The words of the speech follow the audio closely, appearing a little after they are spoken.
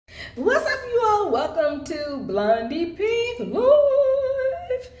to Blondie Pink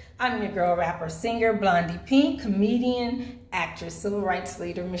Live. I'm your girl, rapper, singer, Blondie Pink, comedian, actress, civil rights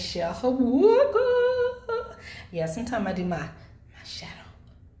leader, Michelle Hawaga. Yeah, sometimes I do my shadow,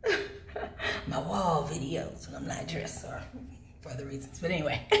 my wall videos when I'm not dressed or for other reasons. But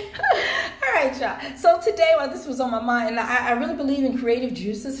anyway. All right, y'all. So today, while this was on my mind, and I really believe in creative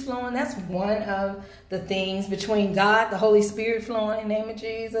juices flowing. That's one of the things between God, the Holy Spirit flowing in the name of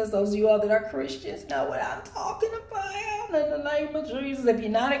Jesus. Those of you all that are Christians know what I'm talking about. In the name of Jesus. If you're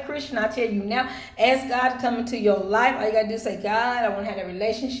not a Christian, I tell you now, ask God to come into your life. All you got to do is say, God, I want to have a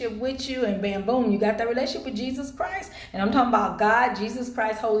relationship with you. And bam, boom, you got that relationship with Jesus Christ. And I'm talking about God, Jesus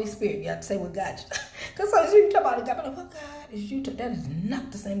Christ, Holy Spirit. You have to say what God. Because sometimes you talk about it, God, I'm like, what God is you? That is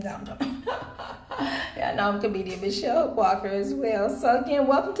not the same God I'm talking about. Yeah, no, I'm comedian Michelle Walker as well. So again,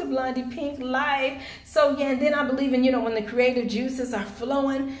 welcome to Blondie Pink Live. So yeah, and then I believe in, when the creative juices are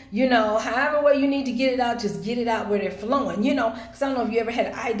flowing, however way you need to get it out, just get it out where they're flowing, because I don't know if you ever had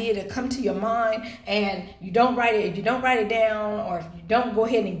an idea to come to your mind and you don't write it, if you don't write it down, or if you don't go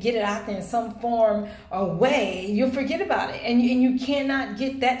ahead and get it out there in some form or way, you'll forget about it. And you cannot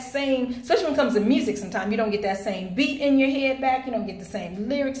get that same, especially when it comes to music, sometimes you don't get that same beat in your head back, you don't get the same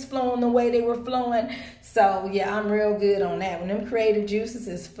lyrics flowing the way they were flowing. So yeah, I'm real good on that. When them creative juices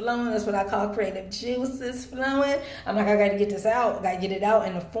is flowing, that's what I call creative juices flowing. I'm like, I got to get this out. I got to get it out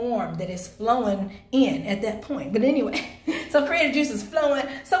in the form that it's flowing in at that point. But anyway, so creative juices flowing.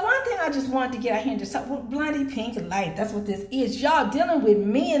 So one thing I just wanted to get out here and just talk about Blondie Pink Life. That's what this is. Y'all dealing with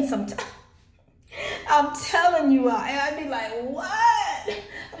men sometimes. I'm telling you all. And I'd be like, what?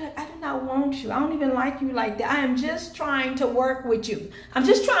 I do not want you. I don't even like you like that. I am just trying to work with you. I'm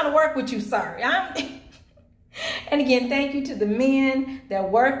just trying to work with you, sir. And again, thank you to the men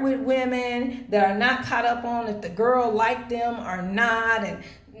that work with women, that are not caught up on if the girl liked them or not,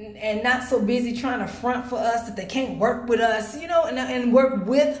 and not so busy trying to front for us that they can't work with us, and work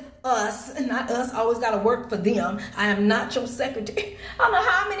with us, and not us always got to work for them. I am not your secretary. I don't know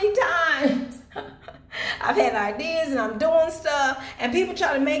how many times I've had ideas and I'm doing stuff and people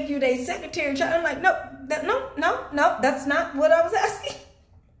try to make you their secretary. I'm like, no, that's not what I was asking.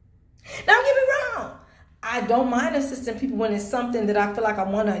 Now, don't get me wrong. I don't mind assisting people when it's something that I feel like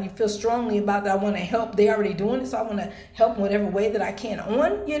you feel strongly about, that I want to help. They're already doing it, so I want to help in whatever way that I can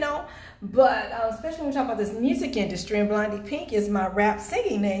But especially when we talk about this music industry, and Blondie Pink is my rap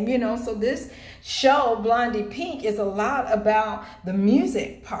singing name, So this show, Blondie Pink, is a lot about the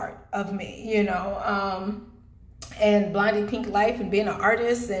music part of me, and Blondie Pink Life and being an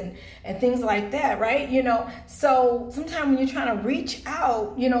artist and things like that, right? So sometimes when you're trying to reach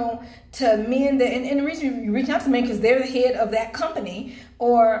out, to men and the reason you reach out to men because they're the head of that company,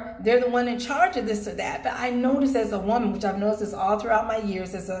 or they're the one in charge of this or that. But I noticed as a woman, which I've noticed this all throughout my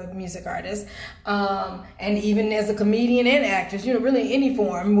years as a music artist, and even as a comedian and actress, really any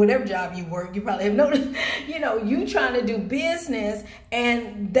form, whatever job you work, you probably have noticed, you trying to do business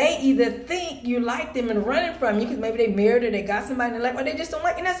and they either think you like them and running from you because maybe they married or they got somebody they like, or they just don't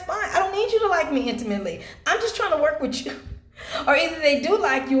like, and that's fine. I don't need you to like me intimately. I'm just trying to work with you. Or either they do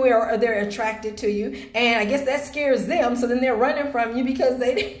like you or they're attracted to you, and I guess that scares them, so then they're running from you because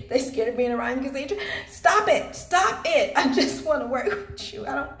they're scared of being around you because stop it. I just want to work with you.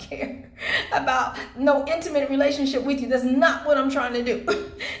 I don't care about no intimate relationship with you. That's not what I'm trying to do. Now,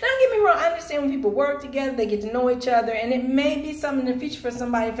 don't get me wrong. I understand when people work together, they get to know each other, and it may be something in the future for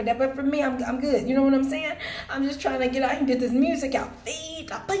somebody for that, but for me, I'm good. You know what I'm saying? I'm just trying to get out and get this music out. Feed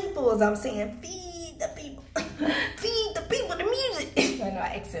the people, as I'm saying. Feed the people. Feed the people the music. I know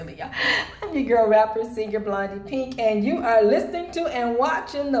I excel, y'all. I'm your girl, rapper, singer, Blondie Pink, and you are listening to and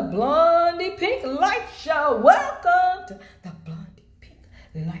watching the Blondie Pink Life Show. Welcome to the Blondie Pink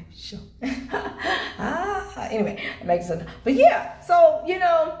Life Show. Anyway, it makes sense. But yeah, so,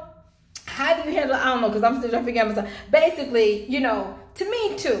 how do you handle it? I don't know, because I'm still trying to figure out myself. Basically, to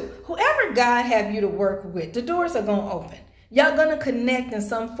me too, whoever God have you to work with, the doors are going to open. Y'all gonna connect in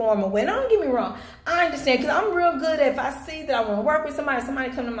some form or way. Now, don't get me wrong. I understand, because I'm real good at, if I see that I want to work with somebody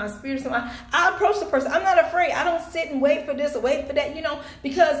come to my spirit, I approach the person. I'm not afraid. I don't sit and wait for this or wait for that,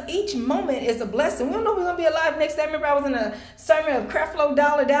 because each moment is a blessing. We don't know we're gonna be alive next day. I remember I was in a sermon of Creflo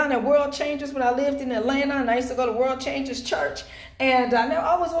Dollar down at World Changers when I lived in Atlanta, and I used to go to World Changers Church. And I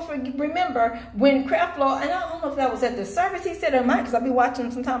always will remember when Creflo, and I don't know if that was at the service he said or might, because I'll be watching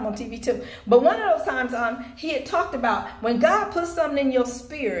him sometime on TV too. But one of those times he had talked about when God puts something in your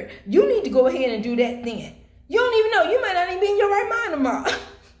spirit, you need to go ahead and do that then. You don't even know. You might not even be in your right mind tomorrow.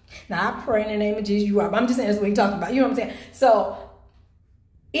 Now, I pray in the name of Jesus you are. But I'm just saying that's what he's talking about. You know what I'm saying? So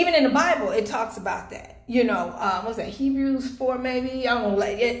even in the Bible, it talks about that. You know, what's that, Hebrews 4 maybe? I don't know,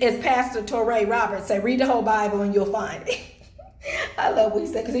 like, it's Pastor Torrey Roberts say, read the whole Bible and you'll find it. I love what he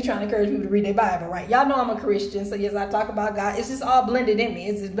said, because he's trying to encourage people to read their Bible, right? Y'all know I'm a Christian, so yes, I talk about God. It's just all blended in me.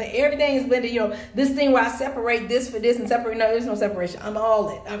 It's just, but everything is blended, you know, this thing where I separate this for this and separate, no, there's no separation. I'm all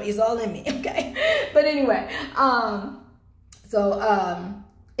it. I mean, it's all in me, okay? But anyway,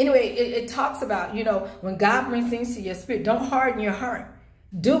 anyway, it talks about, you know, when God brings things to your spirit, don't harden your heart.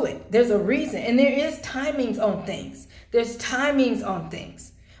 Do it. There's a reason. And there is timings on things. There's timings on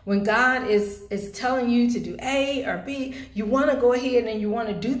things. When God is telling you to do A or B, you want to go ahead and you want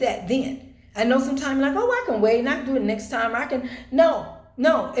to do that then. I know sometimes like, oh, I can wait and I can do it next time.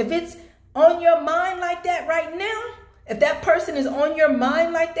 No. If it's on your mind like that right now, if that person is on your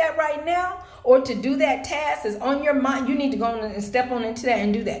mind like that right now, or to do that task is on your mind, you need to go on and step on into that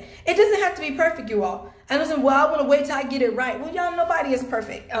and do that. It doesn't have to be perfect, you all. I listen, well, I want to wait till I get it right. Well, y'all, nobody is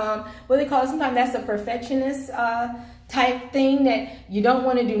perfect. What they call it, sometimes that's a perfectionist type thing, that you don't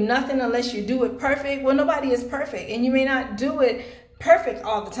want to do nothing unless you do it perfect. Well, nobody is perfect, and you may not do it perfect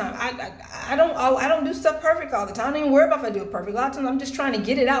all the time. I don't do stuff perfect all the time. I don't even worry about if I do it perfect. A lot of times I'm just trying to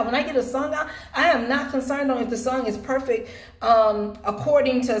get it out. When I get a song out, I am not concerned on if the song is perfect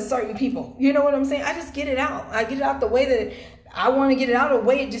according to certain people. You know what I'm saying? I just get it out. I get it out the way that I want to get it out, of the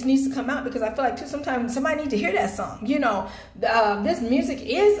way it just needs to come out, because I feel like too sometimes somebody needs to hear that song. You know, this music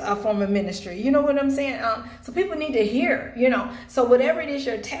is a form of ministry. You know what I'm saying? So people need to hear, you know. So whatever it is,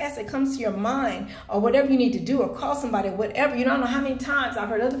 your task that comes to your mind, or whatever you need to do, or call somebody, whatever. You don't know how many times I've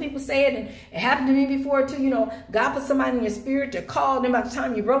heard other people say it, and it happened to me before too. You know, God put somebody in your spirit to call them. By the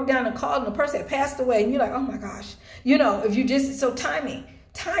time you broke down and called, and the person had passed away, and you're like, oh my gosh. You know, if you just, so timing.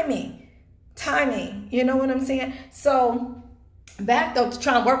 You know what I'm saying? So back though to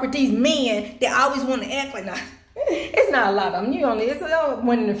trying to work with these men that always want to act like, nah, it's not a lot of them. You only, it's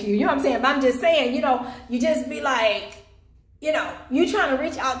one in a few. You know what I'm saying? But I'm just saying, you know, you just be like, you know, you trying to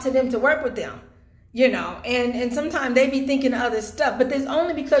reach out to them to work with them. You know, and sometimes they be thinking of other stuff, but it's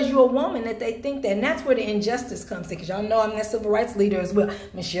only because you're a woman that they think that, and that's where the injustice comes in. Because y'all know I'm that civil rights leader as well.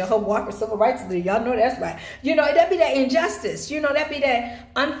 Michelle Hope Walker, civil rights leader. Y'all know that's right. You know, that be that injustice. You know, that be that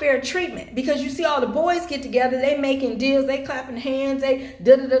unfair treatment. Because you see all the boys get together, they making deals, they clapping hands, they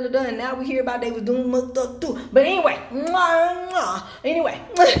da-da-da-da-da, and now we hear about they was doing much stuff too. But anyway,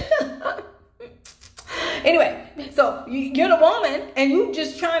 Anyway, so you're the woman, and you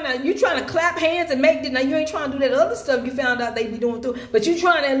trying to clap hands and make now you ain't trying to do that other stuff you found out they be doing too, but you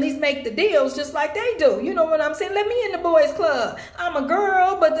trying to at least make the deals just like they do. You know what I'm saying? Let me in the boys club. I'm a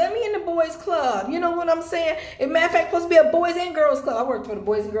girl, but let me in the boys club. You know what I'm saying? As a matter of fact, supposed to be a boys and girls club. I worked for the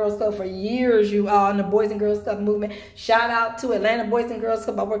Boys and Girls Club for years, you all, in the Boys and Girls Club movement. Shout out to Atlanta Boys and Girls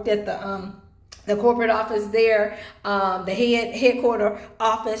Club. I worked at the corporate office there, the headquarter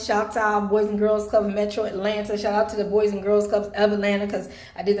office. Shout out Boys and Girls Club of Metro Atlanta. Shout out to the Boys and Girls Clubs of Atlanta, because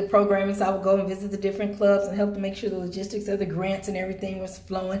I did the programming, so I would go and visit the different clubs and help to make sure the logistics of the grants and everything was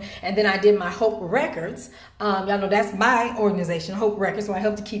flowing. And then I did my Hope Records. Y'all know that's my organization, Hope Records, so I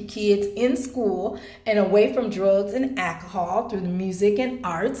help to keep kids in school and away from drugs and alcohol through the music and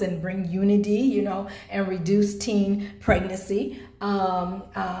arts, and bring unity, you know, and reduce teen pregnancy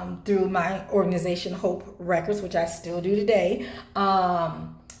through my organization Hope Records, which I still do today.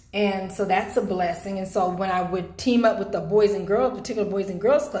 And so that's a blessing. And so when I would team up with the Boys and Girls, particular Boys and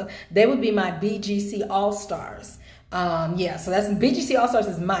Girls Club, they would be my BGC All-Stars. Yeah, so that's BGC All-Stars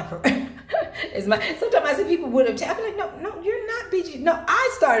is my program. Sometimes I see people would have tapped like, no, you're not BGC. No,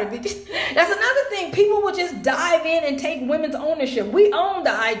 I started BGC. That's another thing. People will just dive in and take women's ownership. We own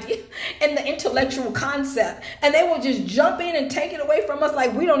the idea and the intellectual concept, and they will just jump in and take it away from us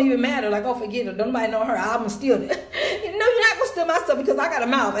like we don't even matter. Like, oh, forget it. Don't nobody know her. I'm gonna steal it. You know, you're not gonna steal my stuff, because I got a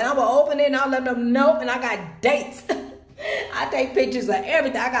mouth, and I will open it and I'll let them know, and I got dates. I take pictures of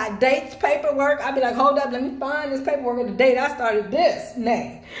everything. I got dates, paperwork. I'll be like, hold up, let me find this paperwork of the date I started this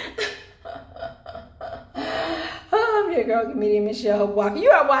name. I'm your girl, comedian Michelle Hope Walker.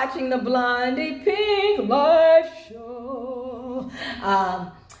 You are watching the Blondie Pink Life Show.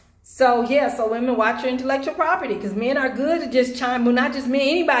 So women, watch your intellectual property, because men are good to just chime, well, not just men,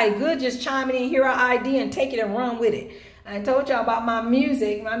 anybody good just chiming in, hear our idea and take it and run with it. I told y'all about my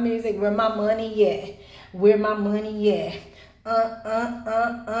music, where my money at? Where my money at?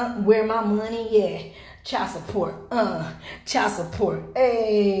 Where my money at? Child support,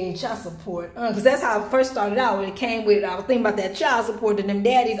 hey, child support, because that's how I first started out. When it came with, I was thinking about that child support that them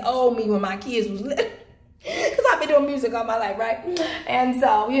daddies owed me when my kids was little. Because I've been doing music all my life, right? And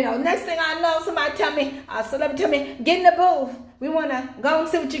so, you know, next thing I know, somebody tell me, celebrity tell me, get in the booth. We want to go and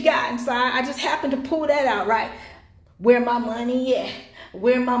see what you got. And so I just happened to pull that out, right? Where my money at?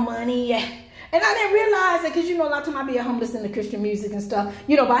 Where my money at? And I didn't realize it because, you know, a lot of time I be at home listening to Christian music and stuff.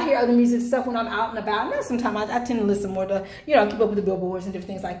 You know, but I hear other music and stuff when I'm out and about. Now, sometimes I tend to listen more to, you know, keep up with the billboards and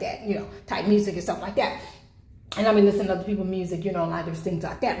different things like that, you know, type music and stuff like that. And I be listening to other people's music, you know, and a lot of different things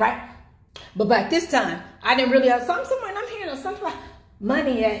like that, right? But back this time, I didn't really have somewhere, and I'm hearing something like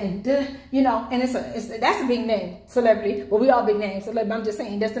money and, you know, and that's a big name, celebrity. Well, we all big names, celebrity. I'm just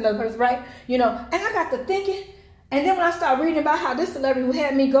saying, that's another person, right? You know, and I got to thinking, and then when I started reading about how this celebrity who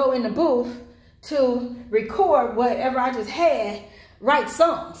had me go in the booth to record whatever I just had, write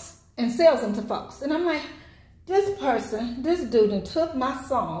songs and sells them to folks. And I'm like, this person, this dude, and took my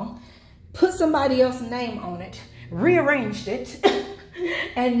song, put somebody else's name on it, rearranged it,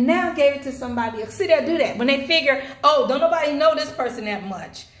 and now gave it to somebody else. See, they'll do that when they figure, oh, don't nobody know this person that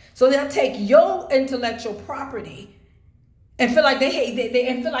much. So they'll take your intellectual property and feel like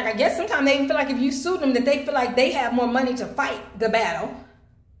and feel like, I guess sometimes they even feel like if you sue them, that they feel like they have more money to fight the battle,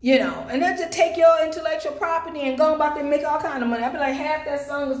 you know, and they'll just take your intellectual property and go about there and make all kind of money. I'll be like, half that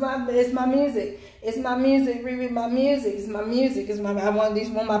song is my music. It's my music, reread my music. It's my music. I want at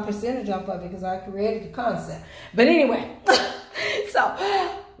least my percentage off of it because I created the concept. But anyway, so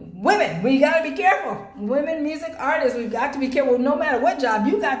women, we got to be careful. Women music artists, we've got to be careful. No matter what job,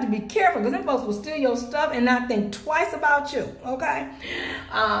 you got to be careful because them folks will steal your stuff and not think twice about you, okay?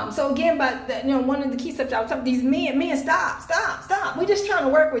 So again, but you know, one of the key steps I was talking these men, stop. We're just trying to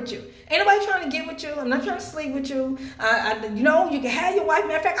work with you. Ain't nobody trying to get with you. I'm not trying to sleep with you. You know, you can have your wife.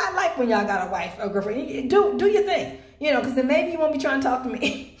 Matter of fact, I like when y'all got a wife or girlfriend. Do your thing, you know, because then maybe you won't be trying to talk to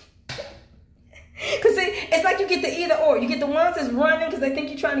me. Because it's like you get the either or. You get the ones that's running because they think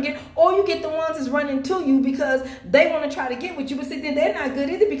you're trying to get, or you get the ones that's running to you because they want to try to get with you. But see, then they're not good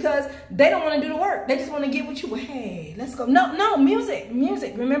either because they don't want to do the work. They just want to get with you. Well, hey, let's go. No, music.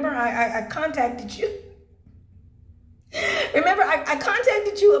 Remember, I contacted you. Remember, I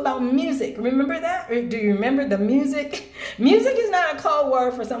contacted you about music. Remember that? Or do you remember the music? Music is not a code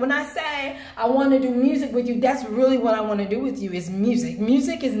word for something. When I say I want to do music with you, that's really what I want to do with you is music.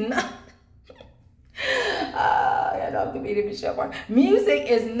 Music is not... Music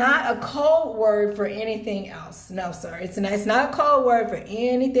is not a code word for anything else. No, sir. It's not a code word for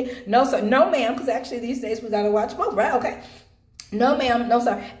anything. No, sir. No, ma'am. Because actually these days we got to watch both, right? Okay. No, ma'am. No,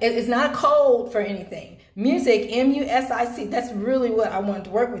 sir. It's not a code for anything. Music, M-U-S-I-C. That's really what I wanted to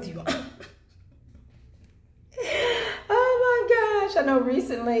work with you on. Oh my gosh. I know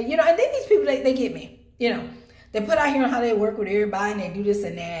recently, you know, and then these people, they get me, you know. They put out here on how they work with everybody and they do this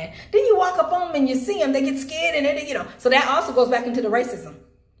and that. Then you walk up on them and you see them, they get scared and they, you know. So that also goes back into the racism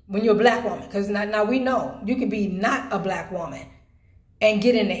when you're a black woman. Because now we know you can be not a black woman and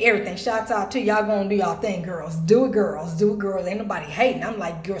get into everything. Shouts out to y'all gonna do y'all thing, girls. Do it, girls. Do it, girls. Ain't nobody hating. I'm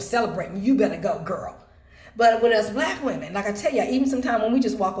like, girl, celebrating. You better go, girl. But with us black women, like I tell you, even sometimes when we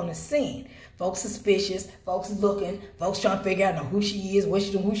just walk on the scene, folks suspicious, folks looking, folks trying to figure out who she is, what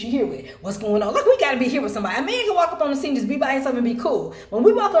she doing, who she here with, what's going on. Like, we got to be here with somebody. A man can walk up on the scene, just be by himself and be cool. When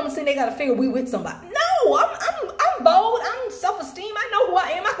we walk on the scene, they got to figure we with somebody. No, I'm bold. I'm self-esteem. I know who I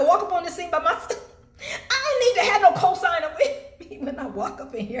am. I can walk up on the scene by myself. I don't need to have no cosigner with me when I walk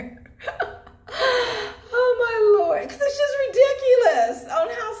up in here. Oh my Lord, because it's just ridiculous on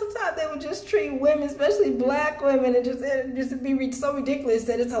how sometimes they would just treat women, especially black women, and just be so ridiculous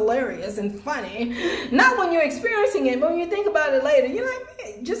that it's hilarious and funny. Not when you're experiencing it, but when you think about it later, you're like,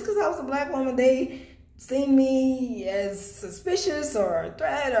 man, just because I was a black woman, they see me as suspicious or a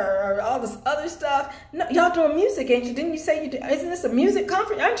threat or all this other stuff. No, y'all doing music, ain't you? Didn't you say you do? Isn't this a music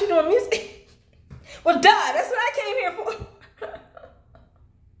conference? Aren't you doing music? Well, duh, that's what I came here for.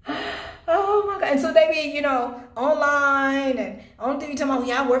 Oh my God. And so they be, you know, online and on TV talking about,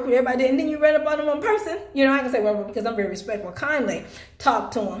 yeah, I work with everybody. And then you run up on them in person. You know, I can say, well, because I'm very respectful, kindly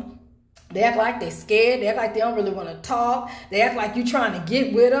talk to them. They act like they're scared. They act like they don't really want to talk. They act like you're trying to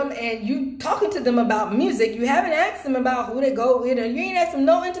get with them. And you talking to them about music. You haven't asked them about who they go with. And you ain't asked them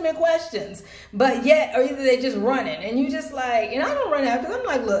no intimate questions. But yet, or either they just running. And you just like, and I don't run out because I'm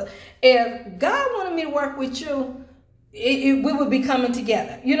like, look, if God wanted me to work with you, we would be coming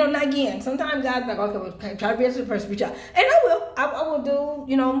together. You know, now again, sometimes God's like, okay, well, try to be a person, reach out. And I will do,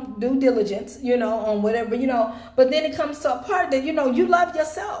 you know, due diligence, you know, on whatever, you know. But then it comes to a part that, you know, you love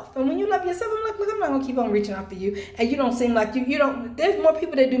yourself. And when you love yourself, I'm like, look, I'm not going to keep on reaching out for you. And you don't seem like you don't, there's more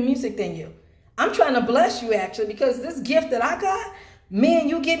people that do music than you. I'm trying to bless you, actually, because this gift that I got, me and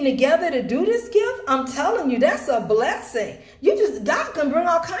you getting together to do this gift, I'm telling you, that's a blessing. God can bring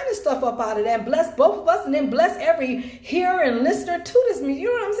all kinds of stuff up out of that and bless both of us and then bless every hearer and listener to this music. You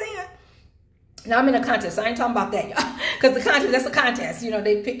know what I'm saying? Now, I'm in a contest. So I ain't talking about that, y'all. Because the contest, that's a contest. You know,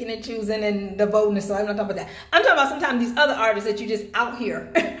 they picking and choosing and the voting. So I'm not talking about that. I'm talking about sometimes these other artists that you just out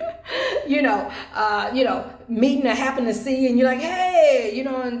here meeting that happen to see, and you're like, hey,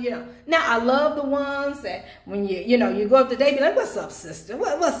 and Now I love the ones that when you go up to date, be like, what's up, sister?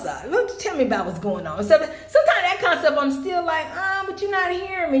 What's up? Tell me about what's going on. So sometimes that kind of stuff, I'm still like, but you're not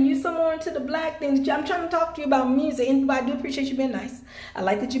hearing me. You some more into the black things. I'm trying to talk to you about music, and I do appreciate you being nice. I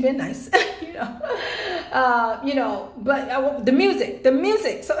like that you've been nice, but the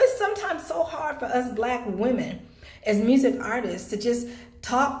music. So it's sometimes so hard for us black women as music artists to just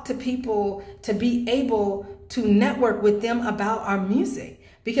talk to people, to be able to network with them about our music.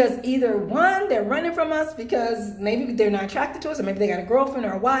 Because either one, they're running from us because maybe they're not attracted to us, or maybe they got a girlfriend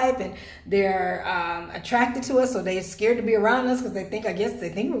or a wife and they're attracted to us, so they're scared to be around us because they think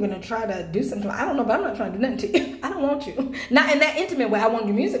we're going to try to do something. I don't know, but I'm not trying to do nothing to you. I don't want you. Not in that intimate way. I want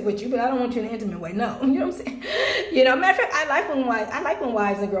to do music with you, but I don't want you in an intimate way. No. You know what I'm saying? Matter of fact, I like when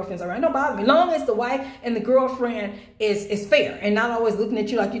wives and girlfriends are around. Don't bother me. Long as the wife and the girlfriend is fair and not always looking at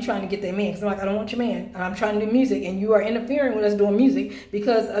you like you're trying to get their man. Because I'm like, I don't want your man. I'm trying to do music, and you are interfering with us doing music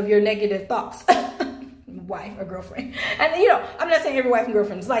because of your negative thoughts. Wife or girlfriend. And I'm not saying every wife and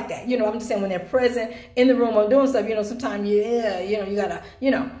girlfriend is like that. I'm just saying when they're present in the room or doing stuff, sometimes you gotta,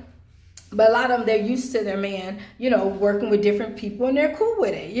 but a lot of them, they're used to their man, working with different people, and they're cool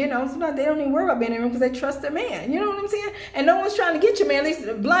with it. Sometimes they don't even worry about being in the room because they trust their man. You know what I'm saying? And no one's trying to get your man. At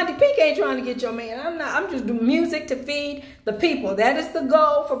least Blondie Pink ain't trying to get your man. I'm just doing music to feed the people. That is the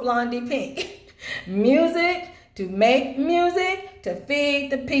goal for Blondie Pink. Music to make music to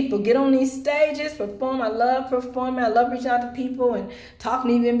feed the people. Get on these stages, perform. I love performing. I love reaching out to people and talking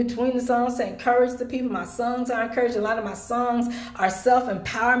even in between the songs to encourage the people. My songs are encouraging. A lot of my songs are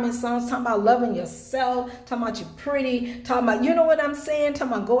self-empowerment songs, talking about loving yourself, talking about you're pretty, talking about, you know what I'm saying,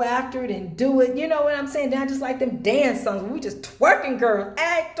 talking about go after it and do it. You know what I'm saying? Then I just like them dance songs. We just twerking, girls.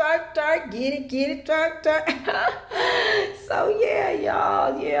 Act, twerk, get it, twerk. So yeah,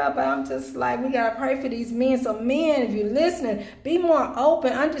 y'all. Yeah, but I'm just like, we got to pray for these men. So men, if you're listening, be more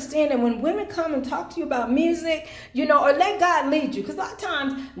open. Understand that when women come and talk to you about music, or let God lead you. Because a lot of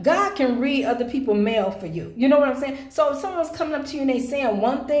times, God can read other people's mail for you. You know what I'm saying? So if someone's coming up to you and they saying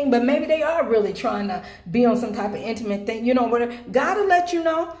one thing, but maybe they are really trying to be on some type of intimate thing, whatever, God will let you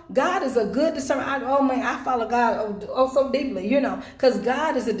know. God is a good discerner. I follow God so deeply, because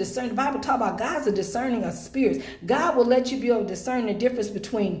God is a discerner. The Bible talks about God's a discerning of spirits. God will let you be able to discern the difference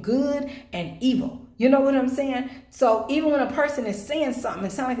between good and evil. You know what I'm saying? So even when a person is saying something,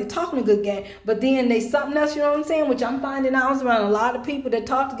 it sounds like they're talking a good game, but then they something else, you know what I'm saying? Which I'm finding out. I was around a lot of people that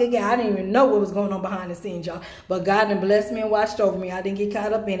talked a good game. I didn't even know what was going on behind the scenes, y'all. But God done blessed me and watched over me. I didn't get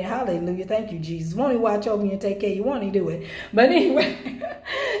caught up in it. Hallelujah. Thank you, Jesus. Won't he watch over you and take care of you? Won't he do it? But anyway,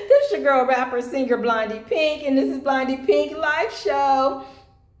 this is your girl, rapper, singer, Blondie Pink, and this is Blondie Pink Live Show.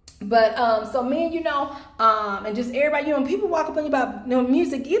 But so men, and just everybody, when people walk up on you about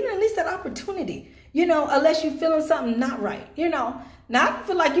music, give them at least that opportunity. Unless you're feeling something not right, Now, I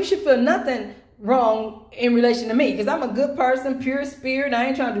feel like you should feel nothing wrong in relation to me because I'm a good person, pure spirit. I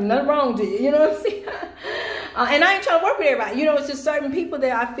ain't trying to do nothing wrong to you. You know what I'm saying? And I ain't trying to work with everybody. It's just certain people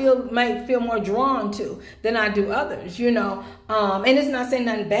that I might feel more drawn to than I do others, And it's not saying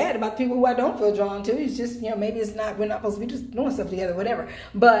nothing bad about people who I don't feel drawn to. It's just, maybe we're not supposed to be just doing stuff together, whatever.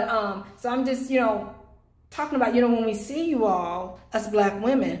 But so I'm just, talking about, when we see you all, us black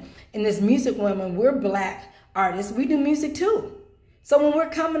women, and this music women, we're black artists, we do music too. So when we're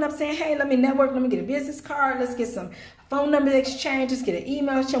coming up saying, hey, let me network, let me get a business card, let's get some phone number exchange, let's get an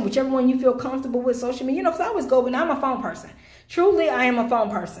email exchange, whichever one you feel comfortable with, social media, because I always go, but I'm a phone person. Truly, I am a phone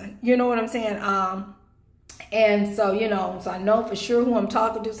person. You know what I'm saying? And so, so I know for sure who I'm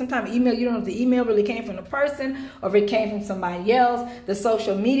talking to. Sometimes email, you don't know if the email really came from the person or if it came from somebody else. The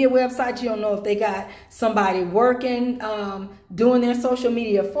social media website, you don't know if they got somebody working, doing their social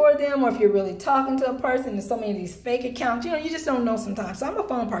media for them, or if you're really talking to a person. There's so many of these fake accounts, you just don't know sometimes. So I'm a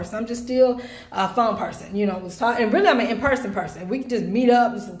phone person. I'm just still a phone person, and really I'm an in-person person. We can just meet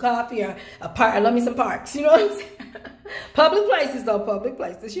up with some coffee or a park. I love me some parks, you know what I'm saying? Public places,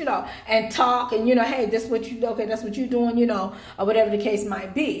 and talk, and hey, that's what you're doing, or whatever the case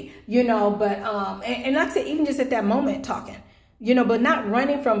might be, but and like I said, even just at that moment talking, but not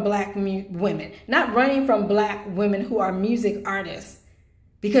running from black women, not running from black women who are music artists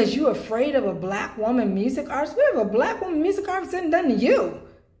because you're afraid of a black woman music artist. What if a black woman music artist isn't done to you?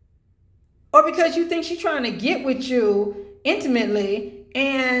 Or because you think she's trying to get with you intimately,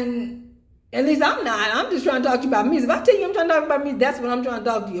 and at least I'm not. I'm just trying to talk to you about music. If I tell you I'm trying to talk about music, that's what I'm trying to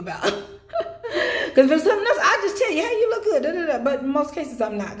talk to you about. Because if it's something else, I just tell you, hey, you look good. But in most cases,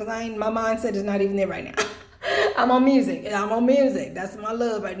 I'm not. Because my mindset is not even there right now. I'm on music. I'm on music. That's my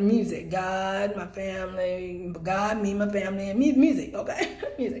love, right? Music. God, my family, God, me, my family, and music. Okay,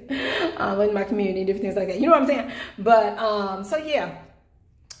 music. In my community, different things like that. You know what I'm saying? But so yeah.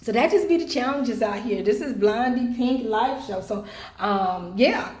 So that just be the challenges out here. This is Blondie Pink Life Show. So,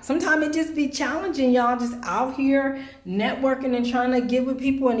 yeah, sometimes it just be challenging, y'all, just out here networking and trying to get with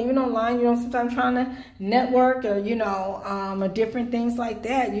people. And even online, you know, sometimes trying to network or, you know, or different things like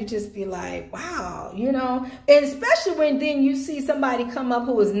that. You just be like, wow, you know. And especially when then you see somebody come up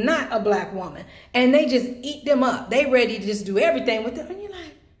who is not a black woman. And they just eat them up. They ready to just do everything with them. And you're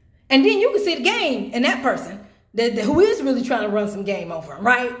like, and then you can see the game in that person. Who is really trying to run some game over him,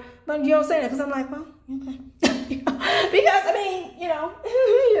 right? But you know what I'm saying? Because I'm like, well, okay. Because, I mean, you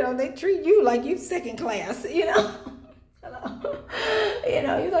know, they treat you like you second class, you know. You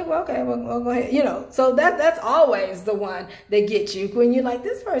know, you're like, well, okay, well, go ahead. You know, so that's always the one that gets you. When you're like,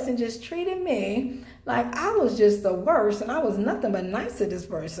 this person just treated me like I was just the worst and I was nothing but nice to this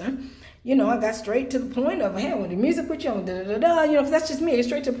person. You know, I got straight to the point of, hey, when the music put you on, you know, because that's just me. It's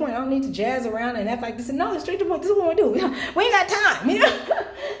straight to the point. I don't need to jazz around and act like this. No, it's straight to the point. This is what we do. We ain't got time, you know.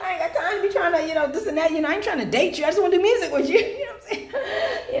 I ain't got time to be trying to, you know, this and that. You know, I ain't trying to date you. I just want to do music with you. You know what I'm saying?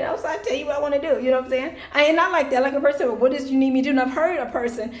 You know, so I tell you what I want to do. You know what I'm saying? I ain't not like that. Like a person, well, what is you need me to do? And I've heard a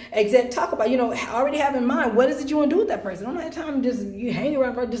person talk about, you know, already have in mind, what is it you want to do with that person? I don't have time to just you hang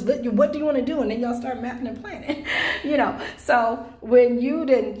around, or just let you, what do you want to do? And then y'all start mapping and planning, you know. So when you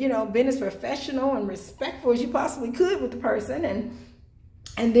didn't, you know, been as professional and respectful as you possibly could with the person,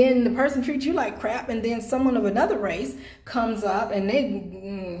 and then the person treats you like crap, and then someone of another race comes up and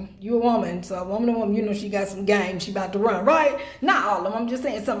you a woman, so a woman, you know, she got some game, she about to run, right? Not all of them, I'm just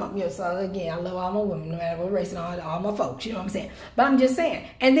saying some of them, you know, so again, I love all my women, no matter what race, and all my folks, you know what I'm saying? But I'm just saying,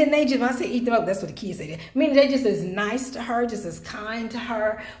 and then they just, when I say eat them up, that's what the kids say, meaning they just as nice to her, just as kind to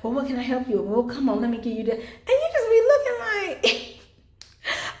her. Well, what can I help you with? Well, come on, let me give you that. And you just be looking like,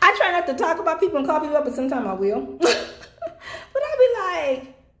 I try not to talk about people and call people up, but sometimes I will. But I'll be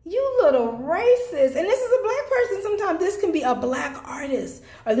like, you little racist. And this is a black person. Sometimes this can be a black artist,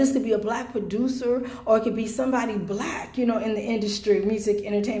 or this could be a black producer, or it could be somebody black, you know, in the industry, music,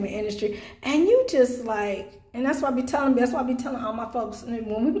 entertainment industry. And you just like, and that's why I be telling all my folks,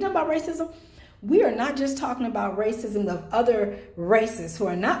 when we be talking about racism, we are not just talking about racism of other races who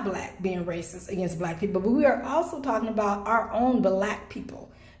are not black being racist against black people, but we are also talking about our own black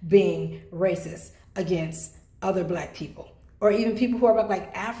people being racist against other black people, or even people who are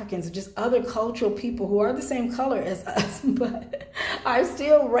like Africans, or just other cultural people who are the same color as us, but are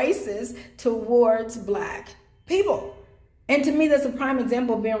still racist towards black people. And to me, that's a prime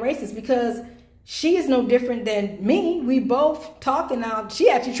example of being racist, because she is no different than me. We both talking out. She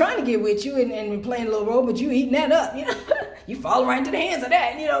actually trying to get with you and playing a little role, but you eating that up, you know. You fall right into the hands of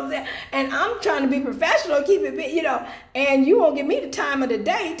that, you know what I'm saying? And I'm trying to be professional, keep it, you know, and you won't give me the time of the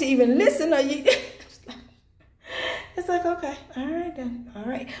day to even listen, or you. It's like, okay, all right then, all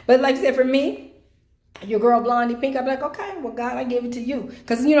right. But like I said, for me, your girl Blondie Pink, I'll be like, okay, well, God, I give it to you.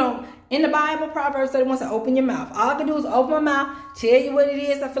 Because, you know, in the Bible, Proverbs 31 says, open your mouth. All I can do is open my mouth, tell you what it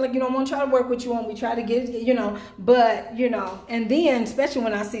is. I feel like, you know, I want to try to work with you on. We try to get, you know, but, you know, and then, especially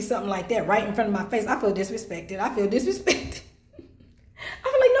when I see something like that right in front of my face, I feel disrespected. I feel disrespected. I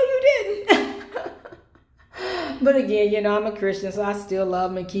feel like, no, you didn't. But again, you know, I'm a Christian, so I still love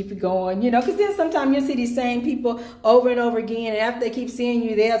them and keep it going, you know, because then sometimes you see these same people over and over again, and after they keep seeing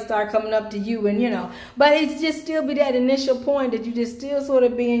you, they'll start coming up to you, and, you know, but it's just still be that initial point that you just still sort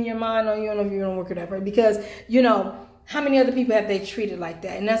of be in your mind on, you don't know if you're going to work it up, right? Because, you know, how many other people have they treated like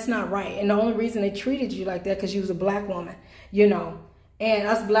that? And that's not right. And the only reason they treated you like that because you was a black woman, you know. And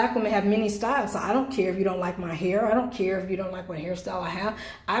us black women have many styles, so I don't care if you don't like my hair. I don't care if you don't like what hairstyle I have.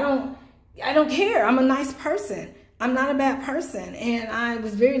 I don't care. I'm a nice person. I'm not a bad person. And I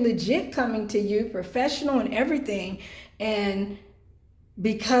was very legit coming to you, professional and everything. And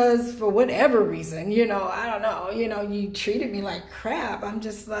because for whatever reason, you know, I don't know, you know, you treated me like crap. I'm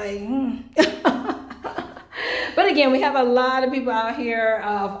just like, But again, we have a lot of people out here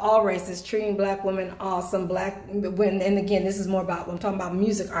of all races treating black women awesome. Black women, and again, this is more about, I'm talking about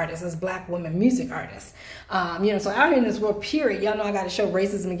music artists, as black women music artists. You know, so out here in this world, period, y'all know I got to show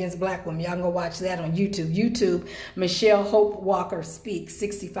racism against black women. Y'all can go watch that on YouTube. YouTube, Michelle Hope Walker Speaks,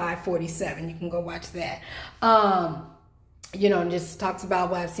 6547. You can go watch that. You know, and just talks about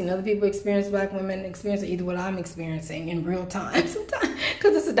what I've seen other people experience, black women experience, or either what I'm experiencing in real time sometimes,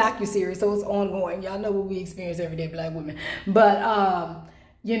 because it's a docuseries, so it's ongoing. Y'all know what we experience every day, black women. But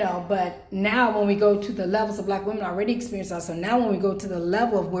You know, but now when we go to the levels of black women already experience us, so now when we go to the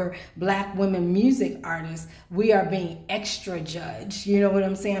level of where black women music artists, we are being extra judged. You know what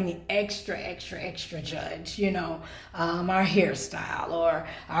I'm saying? I mean, extra judged, you know, our hairstyle or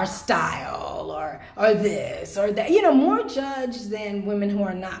our style or this or that, you know, more judged than women who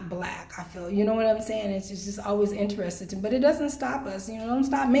are not black, I feel. You know what I'm saying? It's just always interesting, but it doesn't stop us, you know, don't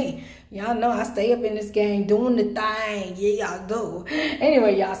stop me. Y'all know I stay up in this game doing the thing. Yeah, y'all do.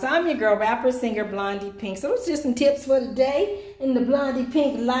 Anyway, y'all, so I'm your girl, rapper, singer, Blondie Pink. So those are just some tips for the day in the Blondie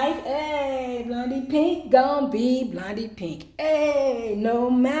Pink life. Hey, Blondie Pink, gon' be Blondie Pink. Hey, no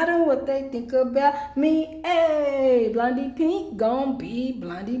matter what they think about me. Hey, Blondie Pink, gon' be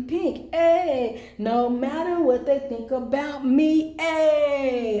Blondie Pink. Hey, no matter what they think about me.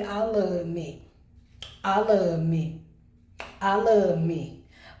 Hey, I love me. I love me. I love me.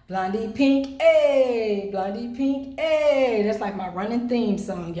 Blondie Pink, hey, Blondie Pink, hey. That's like my running theme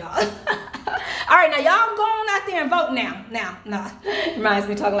song, y'all. All right, now y'all go on out there and vote now. Now, reminds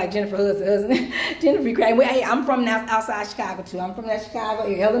me of talking like Jennifer Hudson. Jennifer Craig. Hey, I'm from outside Chicago too. I'm from that Chicago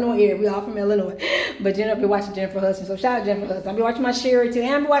area, Illinois area. We all from Illinois. But Jennifer be watching Jennifer Hudson. So shout out Jennifer Hudson. I'll be watching my Sherry too.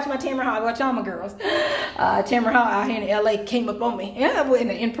 And I'll be watching my Tamara Hall. I watch all my girls. Tamara Hall out here in LA came up on me. Yeah, in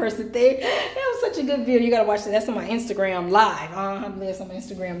the in-person thing. It was such a good video. You gotta watch that. That's on my Instagram live. I believe it's on my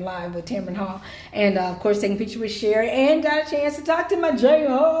Instagram live with Tamara Hall. And of course taking pictures with Sherry. And got a chance to talk to my J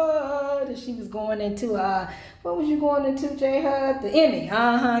Hud that she was going into what was you going into, J Hud? The Emmy.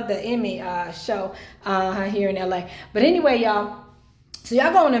 The Emmy show here in LA. But anyway, y'all. So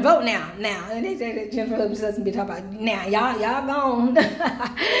y'all going to vote now. And they say that Jennifer Hudson doesn't be talking about now. Y'all gone.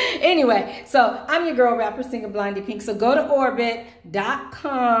 Anyway, so I'm your girl, rapper, singer, Blondie Pink. So go to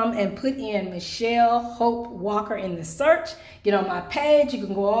orbit.com and put in Michelle Hope Walker in the search. Get on my page. You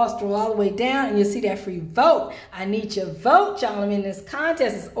can go scroll all the way down and you'll see that free vote. I need your vote, y'all. I'm in this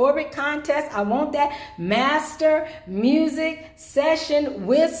contest. It's Orbit contest. I want that master music session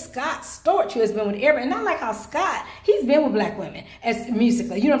with Scott Storch, who has been with everybody. And I like how Scott, he's been with black women as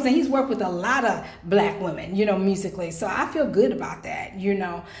musically. You know what I'm saying? He's worked with a lot of black women, you know, musically. So I feel good about that, you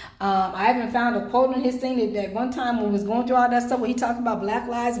know. I haven't found a quote on his thing that one time when we was going through all that stuff where he talked about Black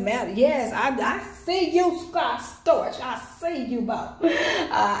Lives Matter. Yes, I see you, Scott Storch. I see you, Bob.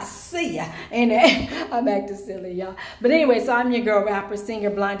 I see ya. And I'm acting silly, y'all. But anyway, so I'm your girl, rapper, singer,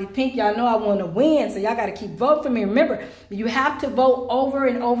 Blondie Pink. Y'all know I want to win, so y'all got to keep voting for me. Remember, you have to vote over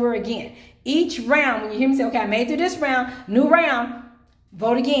and over again. Each round, when you hear me say, okay, I made it through this round, new round,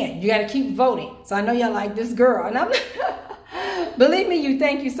 vote again. You got to keep voting. So I know y'all like this girl. And I'm believe me,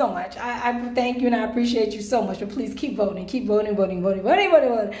 thank you so much. I thank you and I appreciate you so much. But please keep voting. Keep voting.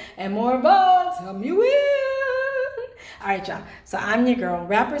 And more votes, help me win. All right, y'all. So I'm your girl,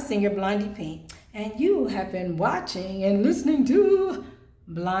 rapper, singer, Blondie Pink. And you have been watching and listening to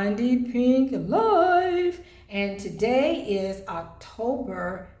Blondie Pink Live. And today is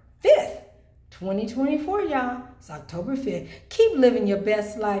October 5th. 2024, y'all. It's October 5th. Keep living your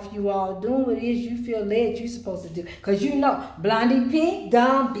best life, you all. Doing what it is you feel led you're supposed to do. Because you know, Blondie Pink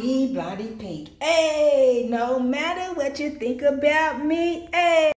gon' be Blondie Pink. Hey, no matter what you think about me. Hey.